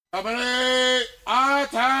Company,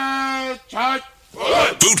 attention!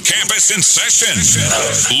 Boot camp is in session.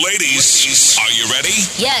 Ladies, are you ready?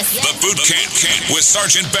 Yes. The boot camp with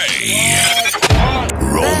Sergeant Bay.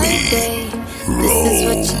 Romy. This is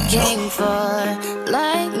what you came for.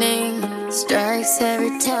 Lightning strikes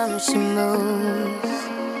every time she moves.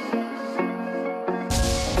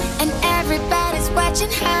 And everybody's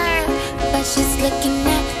watching her, but she's looking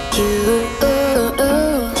at you.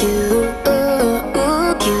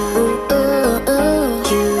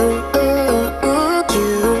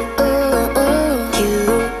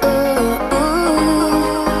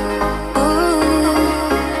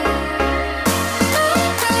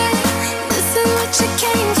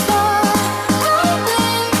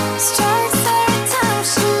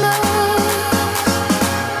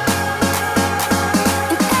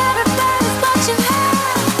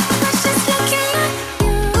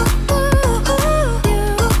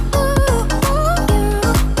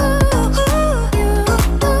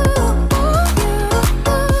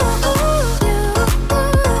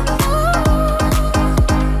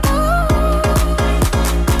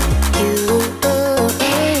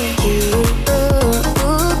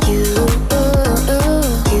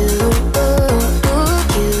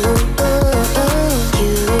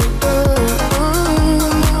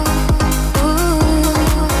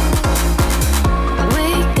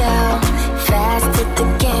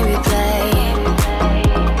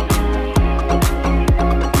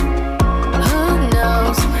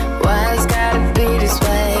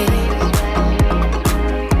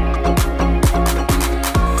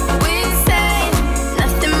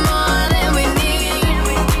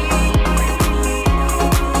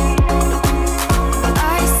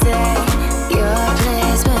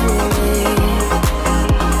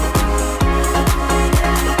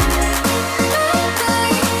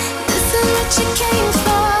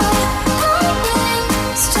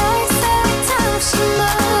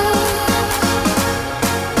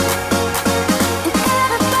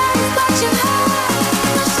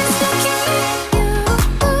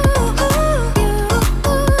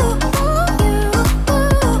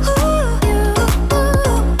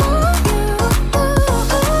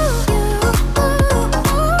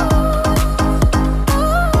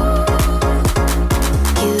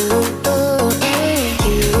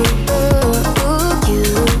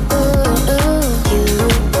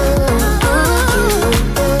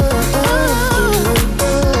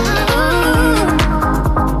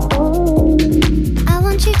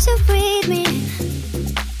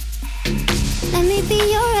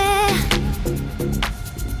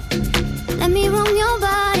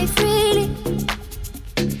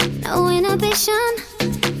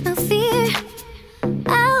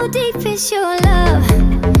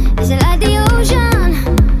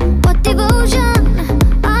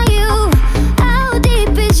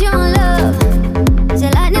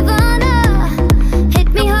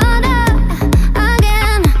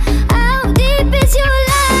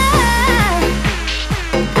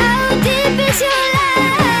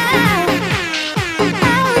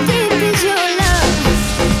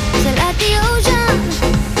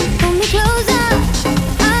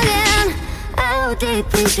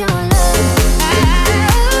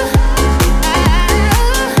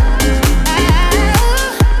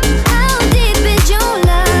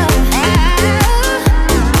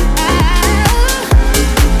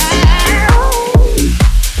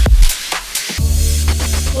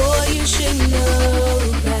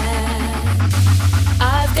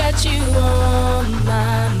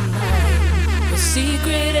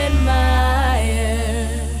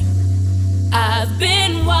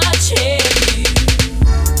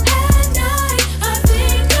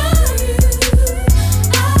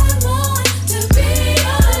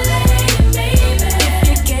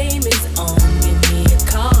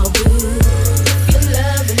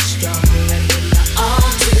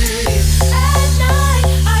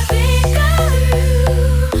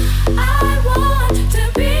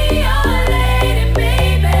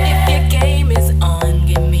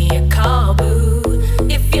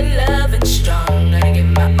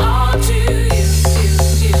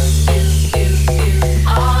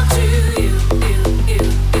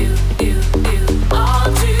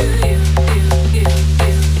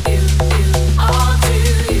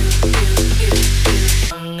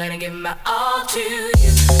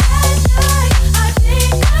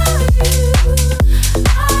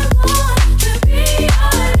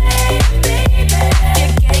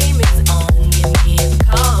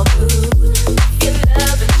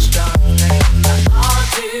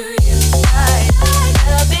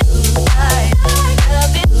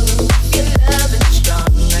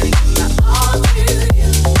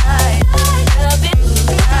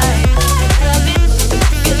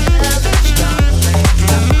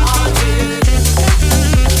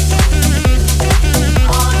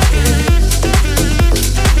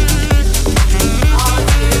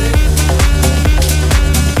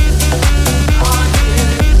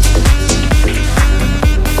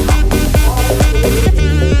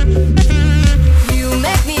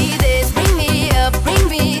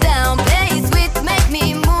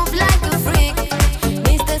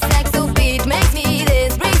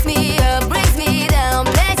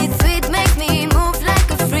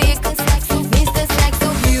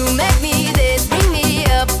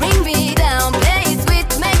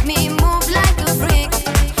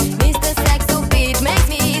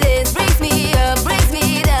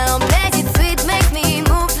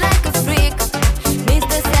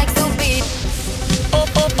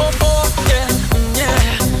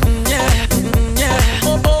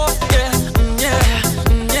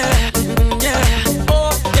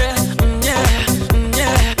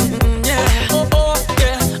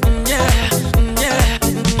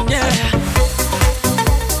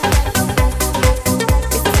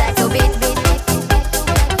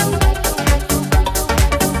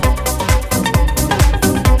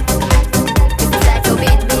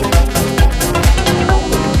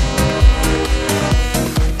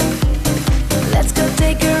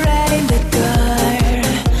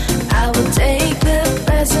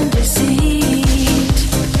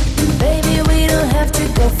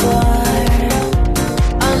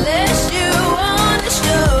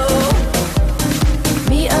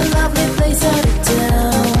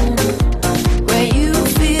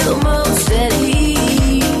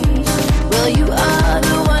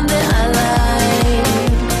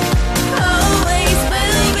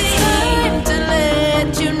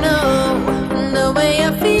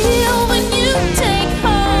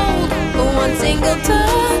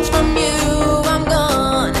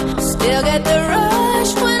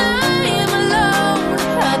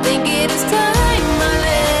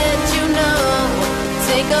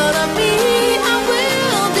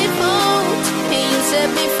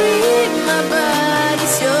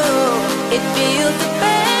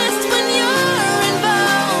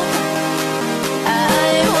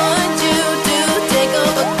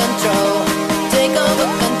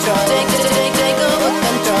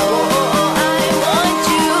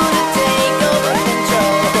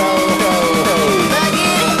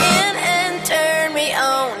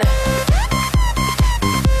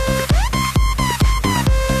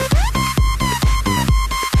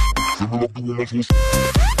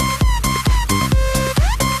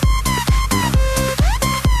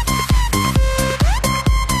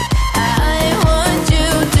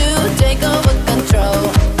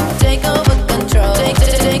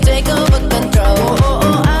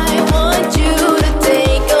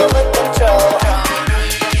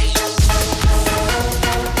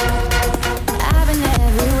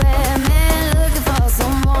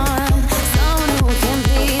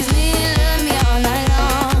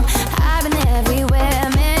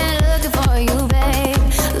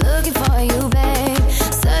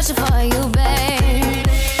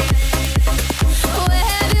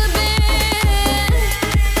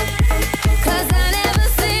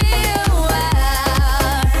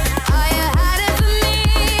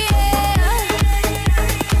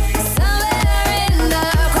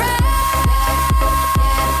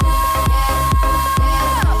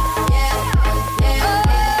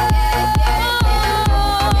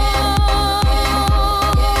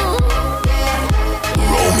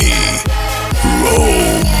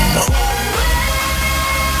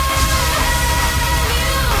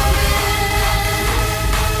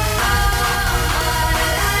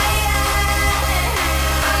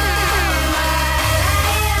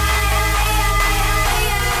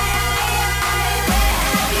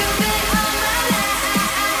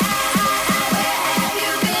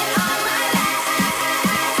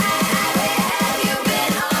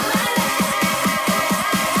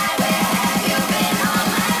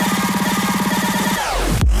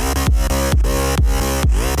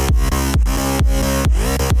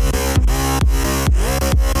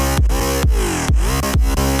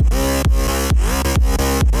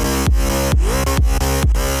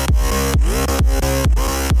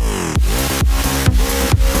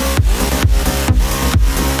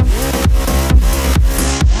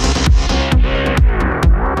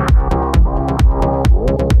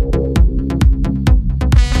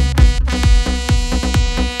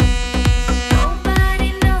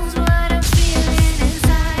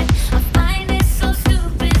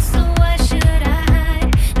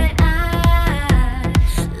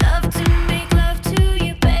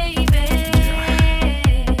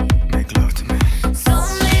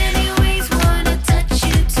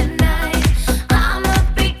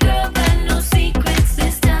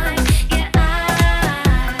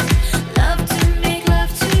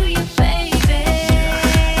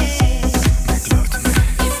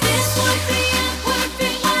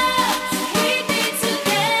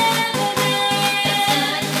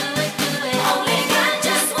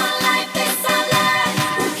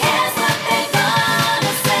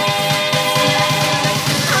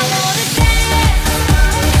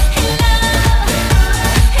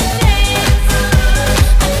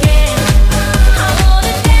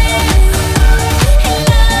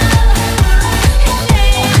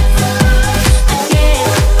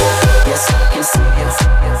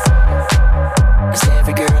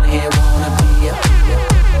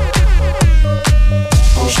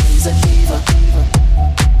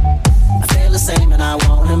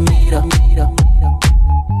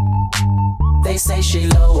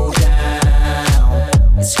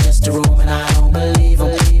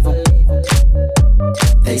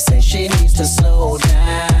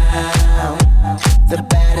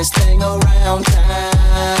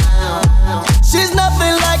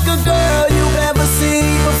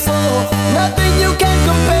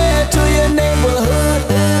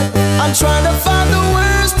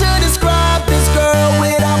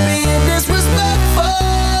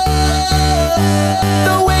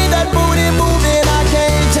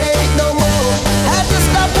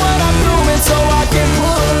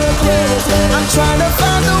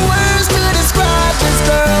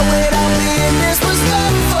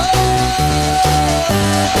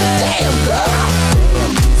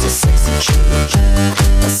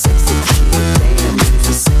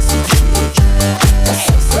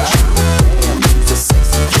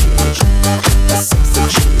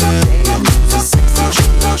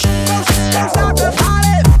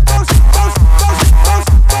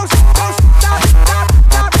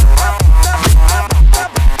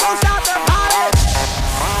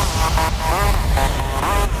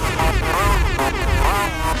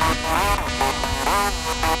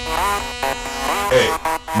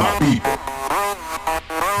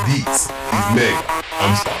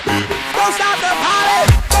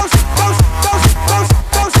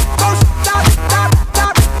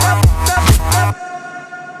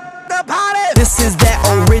 This is that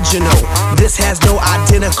original. This has no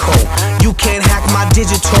identical. You can't hack my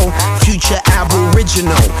digital. Future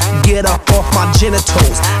aboriginal. Get up off my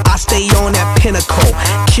genitals. I stay on that pinnacle.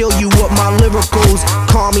 Kill you with my lyricals.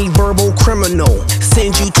 Call me verbal criminal.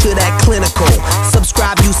 Send you to that clinical.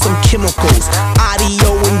 Subscribe you some chemicals. Audio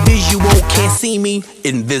and visual. Can't see me,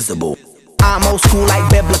 invisible. I'm old school like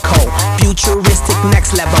biblical. Futuristic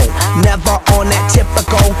next level. Never on that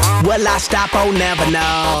typical. Will I stop? Oh, never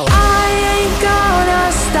know. I ain't gonna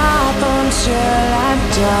stop until I'm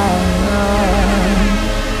done.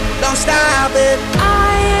 Don't stop it.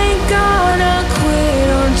 I ain't gonna quit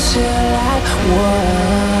until I won.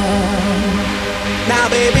 Now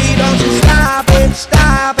baby, don't you stop it,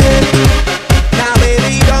 stop it. Now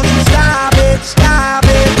baby, don't you stop it, stop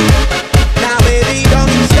it. Now baby, don't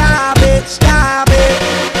you stop it, stop it.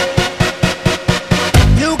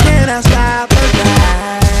 You cannot stop the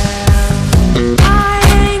time. I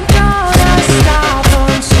ain't gonna stop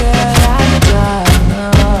until I'm done.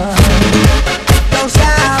 Don't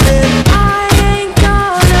stop it. I ain't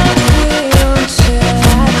gonna quit until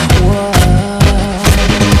I won.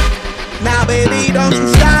 Now baby, don't you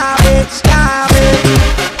stop it, stop it.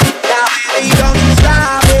 Now baby, don't you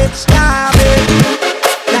stop it, stop it.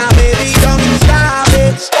 Now baby, don't you stop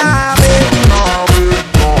it, stop it.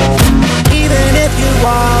 Even if you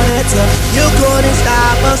wanted to, you couldn't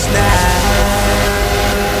stop us now.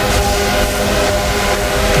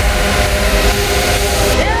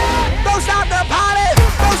 Don't stop the party.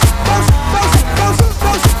 Don't stop,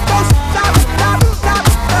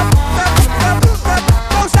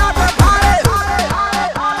 don't stop the party.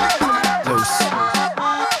 Loose.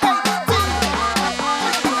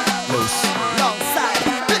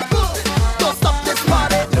 Don't stop this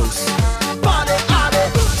party. Loose. Party on it.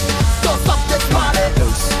 Don't stop this party.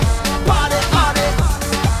 Loose. Party on it.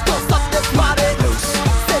 Don't stop this party. Loose.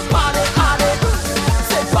 Say party on it.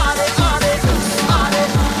 Say party on it. On it.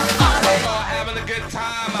 On it. Having a good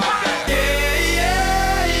time out there.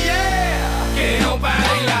 Yeah, yeah, yeah. Que no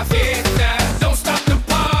pare la fiesta. Don't stop the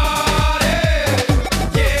party.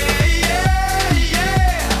 Yeah, yeah,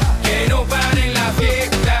 yeah. Que no pare la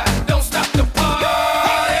fiesta. Don't stop the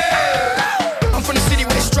party. I'm from the city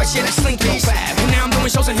where it's stretch, yeah, that's slinky. And now I'm doing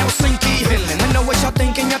shows in Helsinki. I know what y'all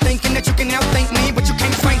thinking that you can outthink me, but you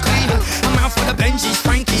can't, frankly. I'm out for the Benjis,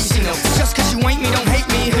 Frankies, you know. Just cause you ain't me, don't hate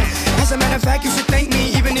me. As a matter of fact, you should thank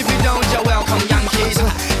me, even if you don't. You're welcome, Yankees.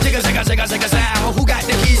 Zigga, zigga, zigga, zigga, zow. Who got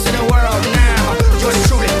the keys to the world now? Yours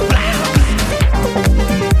truly.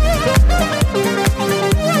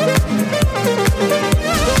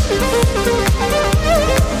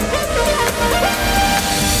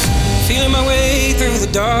 Feeling my way through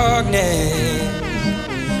the darkness,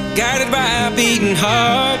 guided by a beating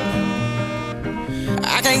heart.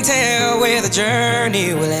 I can't tell where the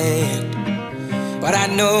journey will end, but I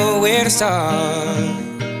know where to start.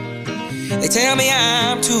 They tell me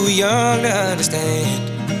I'm too young to understand.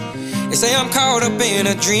 They say I'm caught up in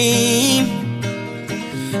a dream.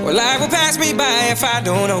 Well, life will pass me by if I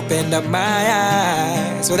don't open up my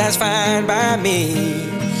eyes. So that's fine by me.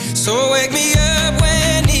 So wake me up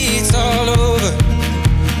when it's all over,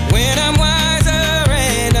 when I'm wiser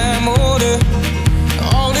and I'm older.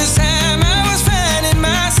 All this time I was finding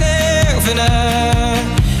myself and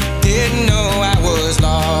I didn't know I was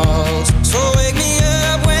lost. So wake me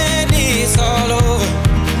up when it's all over,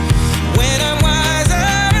 when I'm wiser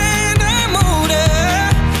and I'm older.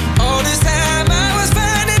 All this time I was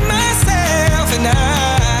finding myself and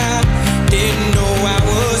I didn't know I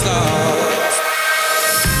was lost.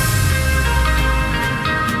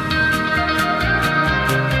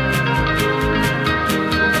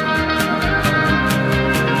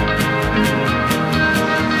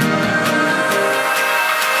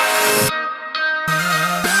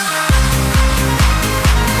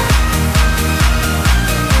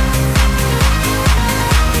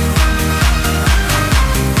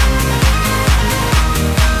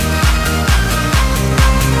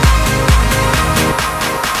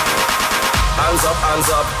 Hands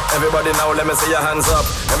up, everybody now, let me see your hands up.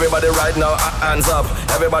 Everybody right now, hands up.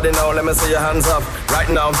 Everybody now, let me see your hands up. Right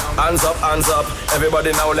now, hands up, hands up.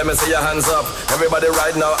 Everybody now, let me see your hands up. Everybody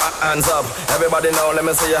right now, hands up. Everybody now, let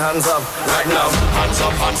me see your hands up. Right now, hands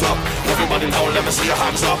up, hands up. Everybody now, let me see your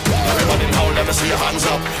hands up. Everybody now, let me see your hands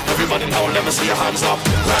up. Everybody now, let me see your hands up.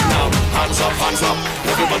 Right now, hands up, hands up.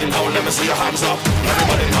 Everybody now, let me see your hands up.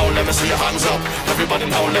 Everybody now, let me see your hands up. Everybody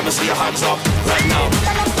now, let me see your hands up. Right now,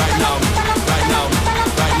 right now, right now,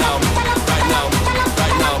 right now, right now, right now, right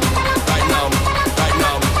now, right now, right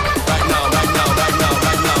now, right now, right now, right now,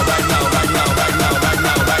 right now, right now, right now, right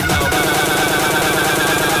now, right now, right now.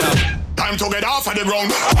 Time to get off of the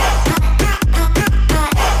ground.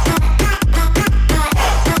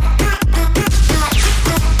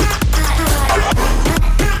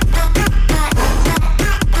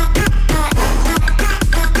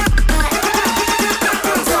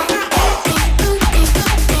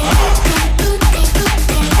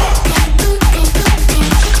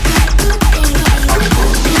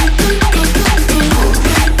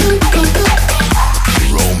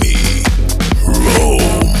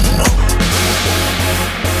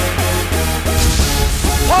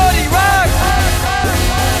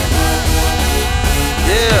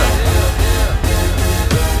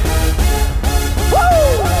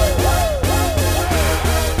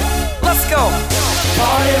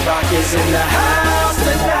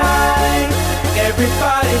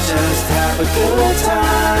 a good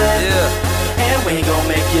time. Yeah. And we gon'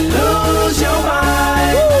 make you lose your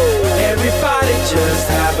mind. Woo. Everybody just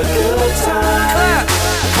have a good time.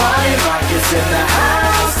 Party rock is in the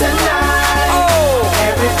house tonight. Oh.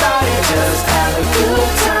 Everybody just have a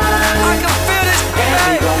good time. I can feel this. And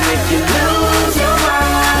we gon' make you lose your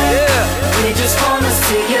mind. Yeah. We just wanna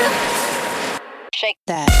see you shake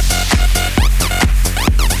that.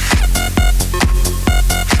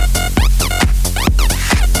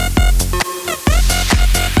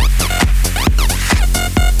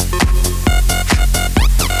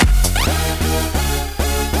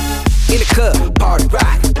 In the club, party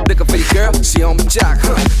rock. Looking for your girl, she on my jock.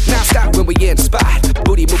 Now stop when we in the spot.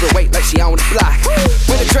 Booty moving weight like she on the block.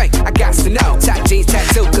 With a drink, I got to know. Tight jeans,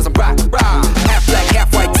 tattoo, cause I'm rock, raw. Half black,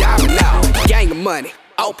 half white, diamond now. Gang of money,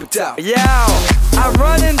 open up. Yo, I'm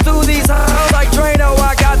running through these halls like Drano.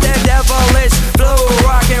 I got that devilish flow.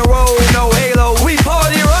 Rock and roll, no halo. We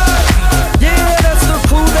party rock. Yeah, that's the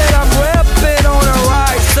crew that I'm reppin' on a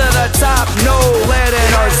rise to the top. No lead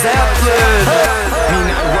in our Zeppelin. Me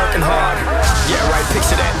not working hard. Yeah, right,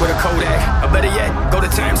 picture that with a Kodak. Or better yet, go to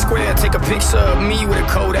Times Square, take a picture of me with a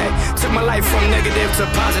Kodak. Took my life from negative to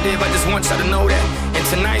positive, I just want y'all to know that. And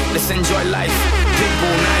tonight, let's enjoy life.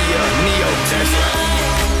 Pitbull, Naya, Neo, that's right.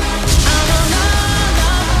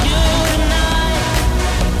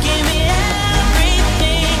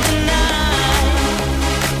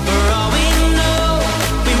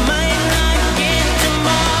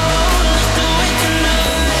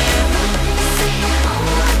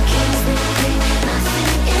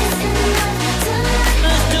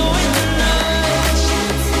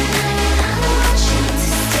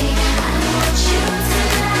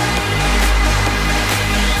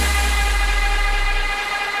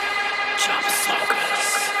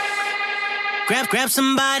 Grab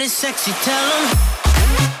somebody sexy, tell them.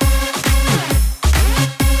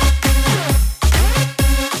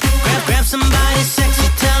 Grab somebody sexy,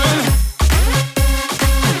 tell them.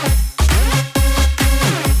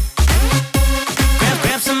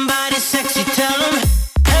 Grab somebody sexy, tell them.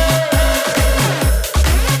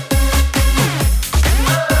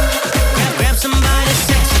 Grab somebody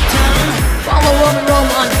sexy, tell them. Follow Romy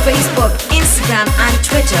Rome on Facebook, Instagram, and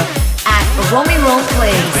Twitter at Romy Rome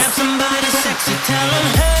Plays. Grab somebody sexy, tell them.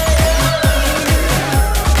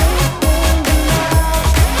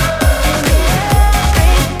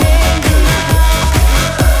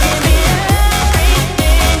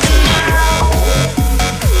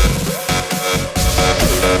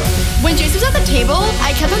 When Jason was at the table,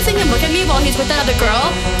 I kept on seeing him look at me while he's with that other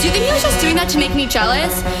girl. Do you think he was just doing that to make me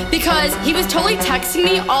jealous? Because he was totally texting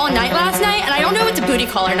me all night last night, and I don't know if it's a booty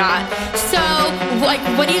call or not. So, like,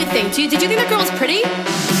 what do you think? Did you think that girl was pretty?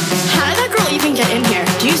 How did that girl even get in here?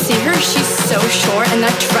 Do you see her? She's so short, and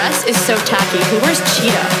that dress is so tacky. Who wears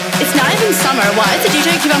cheetah? It's not even summer. Why does the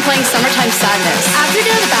DJ keep on playing Summertime Sadness? After we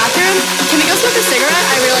get out of the bathroom, can we go smoke a cigarette?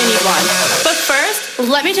 I really need one. But first,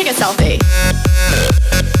 let me take a selfie.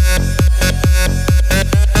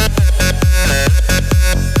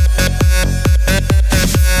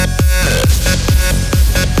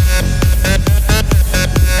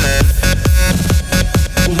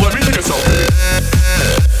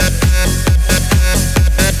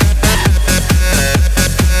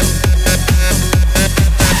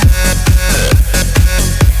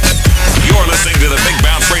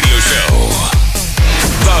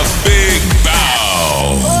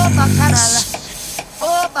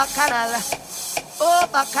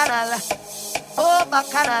 bacchanal, oh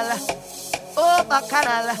bacchanal, oh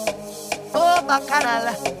bacchanal, oh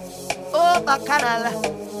bacchanal, oh bacchanal,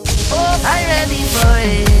 oh I'm ready for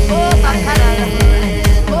it, oh bacchanal,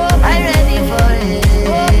 oh I'm ready for it,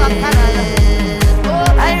 oh bacchanal, oh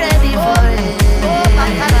I'm ready for it, oh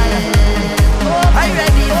bacchanal, oh I'm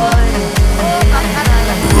ready for it, oh bacchanal,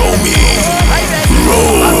 Romy,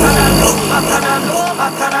 bacchanal, bacchanal,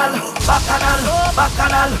 bacchanal,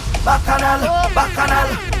 bacchanal. Bacchanal, bacchanal, bacchanal,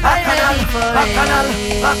 bacchanal, bacchanal,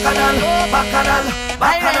 bacchanal,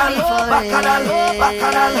 bacchanal, bacchanal,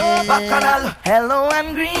 bacchanal, bacchanal. Hello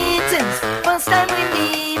and greetings, first time we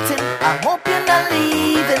meeting. I hope you're not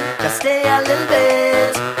leaving, just stay a little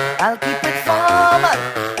bit. I'll keep it formal,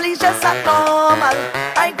 please just act normal.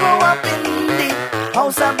 I grew up in the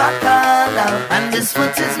house of bacchanal, and this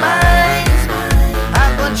foot is mine.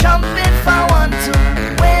 I go jump if I want to,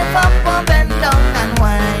 wave up or bend down and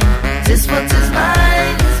whine. This foot is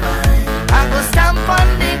mine. I go stamp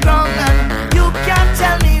on the ground and you can't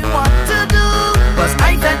tell me what to do. Cause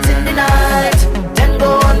I felt in the night, then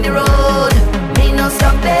go on the road. Me no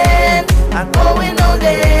stopping, I'm going all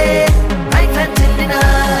day. I felt in the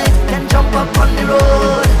night, then jump up on the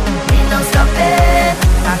road. Me no stopping,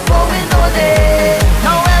 I'm going all day.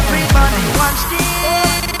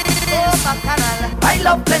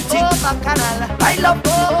 love plenty. I love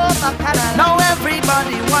bacchanal. Now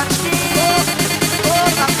everybody watch this.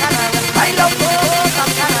 I love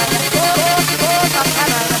bacchanal.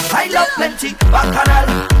 I love plenty. Bacchanal,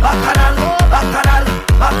 bacchanal, bacchanal,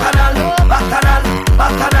 bacchanal, bacchanal,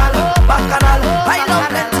 bacchanal, bacchanal. I love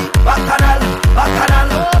plenty. Bacchanal,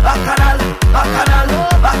 bacchanal, bacchanal, bacchanal,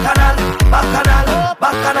 bacchanal, bacchanal,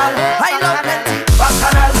 bacchanal. I love plenty.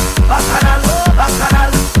 Bacchanal, bacchanal,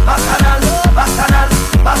 bacchanal, bacchanal, bacchanal,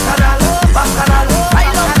 bacchanal, bacchanal. I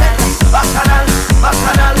love plenty. Bacchanal,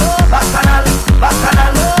 bacchanal, bacchanal,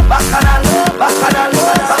 bacchanal, bacchanal, bacchanal,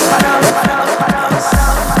 bacchanal.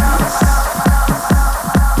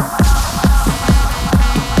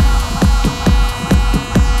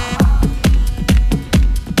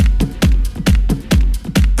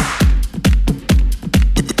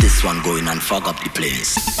 Going and fog up the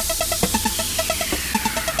place.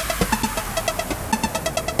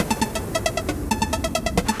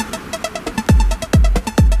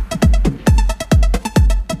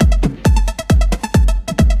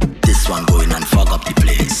 This one going and fog up the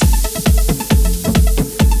place.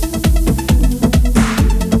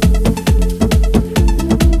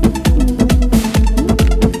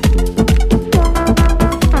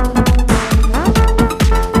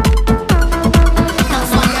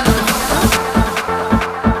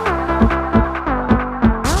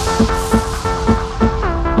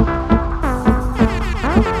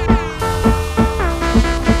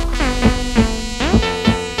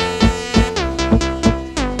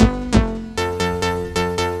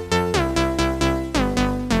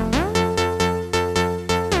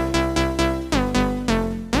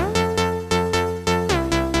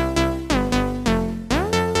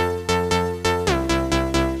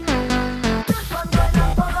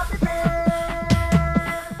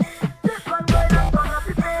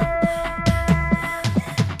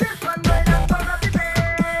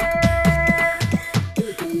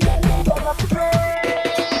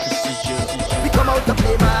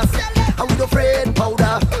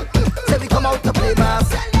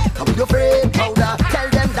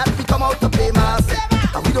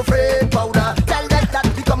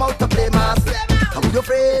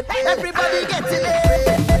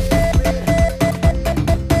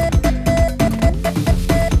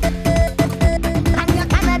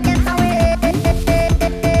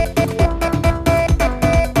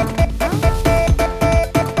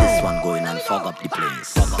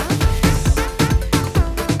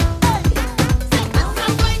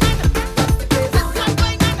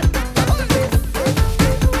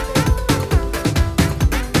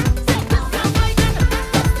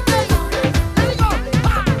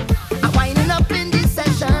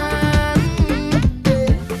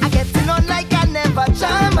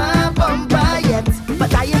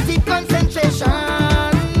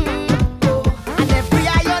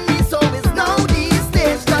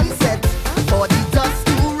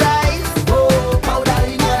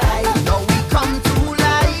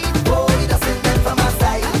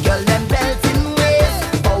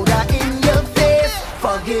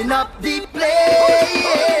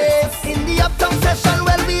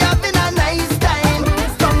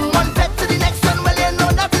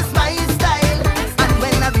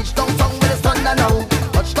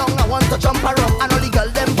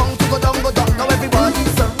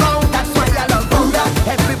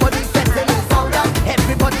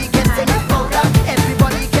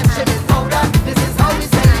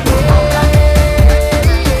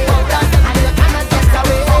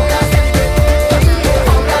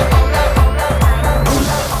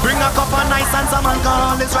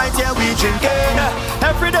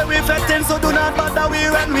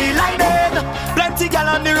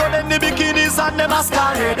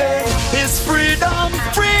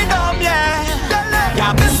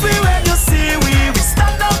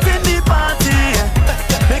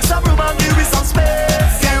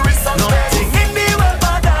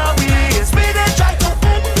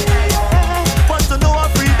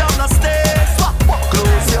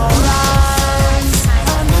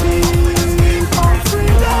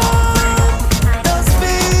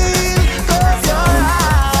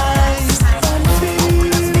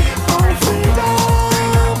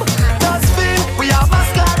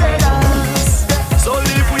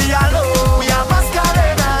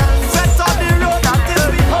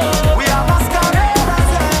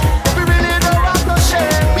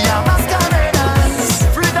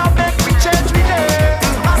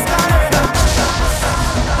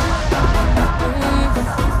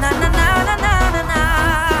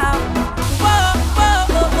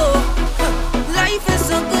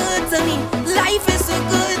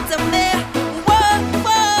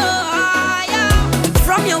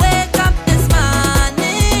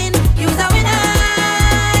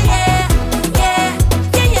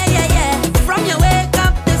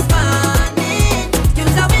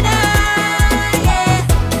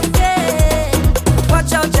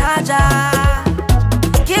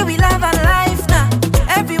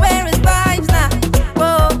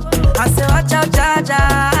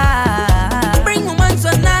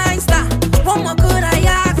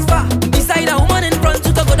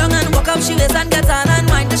 this and get